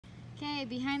Okay,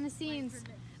 behind the scenes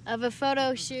of a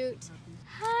photo shoot.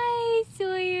 Hi,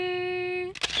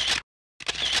 Sawyer.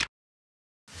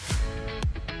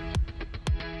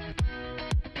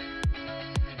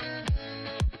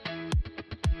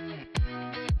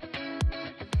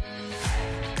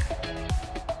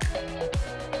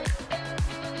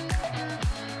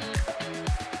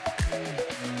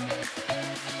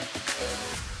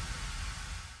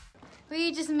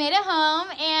 We just made it home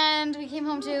and we came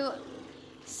home to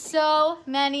so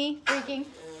many freaking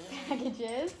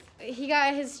packages. He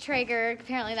got his Traeger.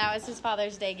 Apparently that was his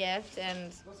Father's Day gift.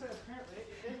 And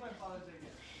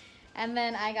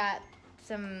then I got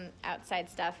some outside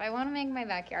stuff. I want to make my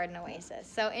backyard an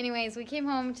oasis. So anyways, we came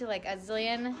home to like a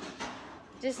zillion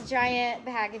just giant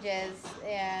packages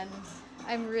and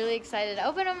I'm really excited to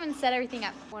open them and set everything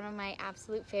up. One of my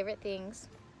absolute favorite things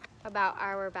about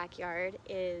our backyard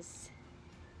is,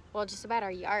 well, just about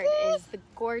our yard, is the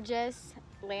gorgeous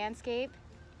landscape.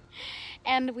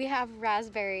 And we have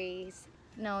raspberries.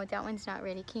 No, that one's not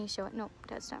ready. Can you show it? No,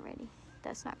 that's not ready.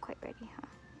 That's not quite ready, huh?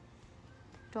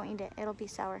 Don't eat it, it'll be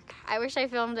sour. I wish I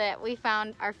filmed it. We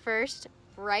found our first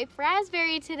ripe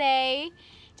raspberry today.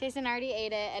 Jason already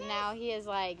ate it and now he is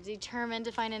like determined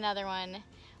to find another one.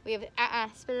 We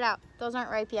have, spit it out. Those aren't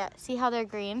ripe yet. See how they're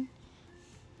green?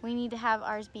 We need to have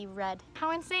ours be red. How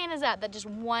insane is that? That just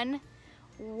one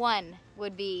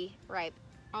would be ripe.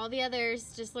 All the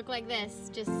others just look like this,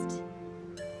 just.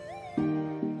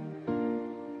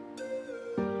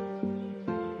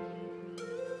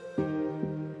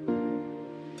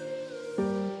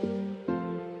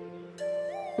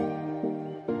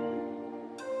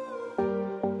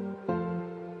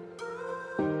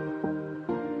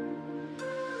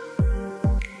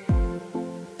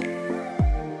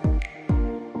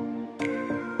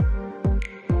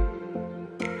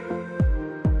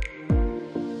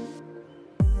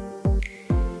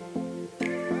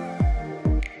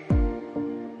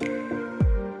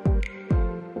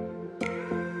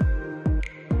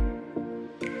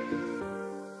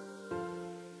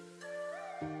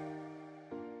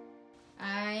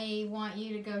 I want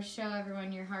you to go show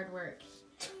everyone your hard work.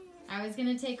 I was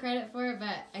gonna take credit for it,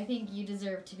 but I think you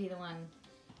deserve to be the one.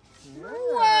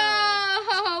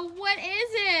 Whoa! What is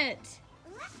it?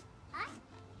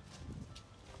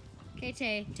 Okay,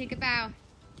 Tay, take a bow.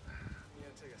 You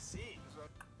gotta take a seat.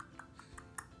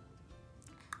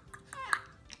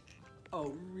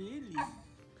 Oh, really?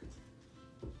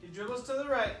 He dribbles to the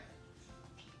right.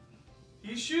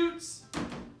 He shoots.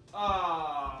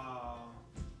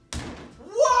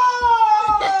 Whoa!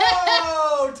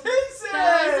 Tayson!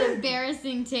 That was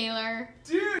embarrassing, Taylor.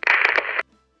 Dude!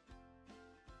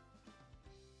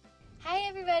 Hi,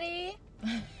 everybody.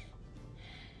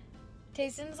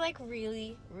 Tayson's like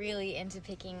really into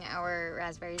picking our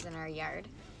raspberries in our yard.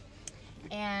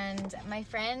 And my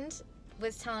friend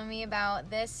was telling me about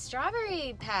this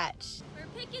strawberry patch. We're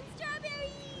picking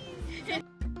strawberries!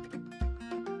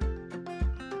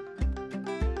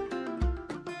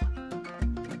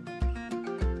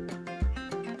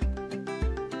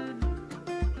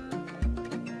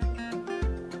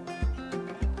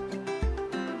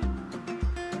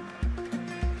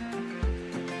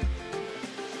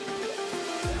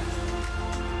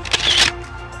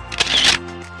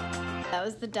 That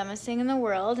was the dumbest thing in the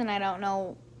world, and I don't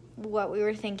know what we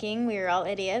were thinking. We were all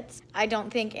idiots. I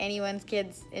don't think anyone's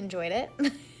kids enjoyed it.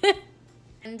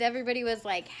 And everybody was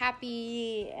like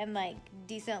happy and like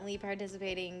decently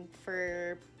participating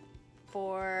for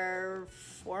 4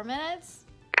 minutes.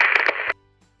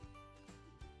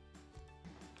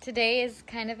 Today is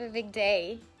kind of a big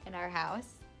day in our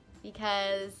house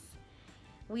because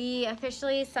we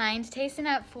officially signed Tayson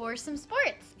up for some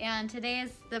sports, and today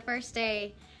is the first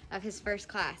day of his first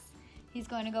class. He's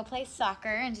going to go play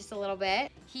soccer in just a little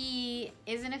bit. He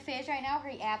is in a phase right now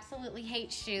where he absolutely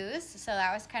hates shoes, so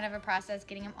that was kind of a process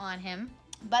getting him on him.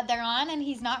 But they're on and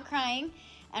he's not crying,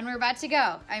 and we're about to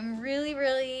go. I'm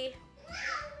really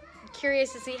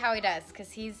curious to see how he does,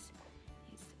 because he's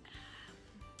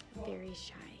very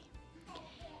shy.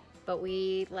 But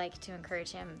we like to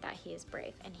encourage him that he is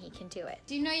brave and he can do it.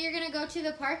 Do you know you're gonna go to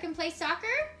the park and play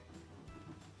soccer?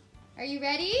 Are you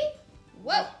ready?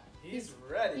 Whoa! He's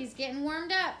ready. He's getting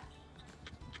warmed up.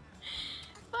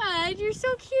 Bud, you're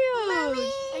so cute. Mommy.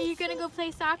 Are you gonna go play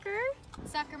soccer?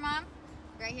 Soccer mom?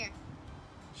 Right here.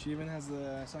 She even has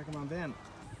the soccer mom van.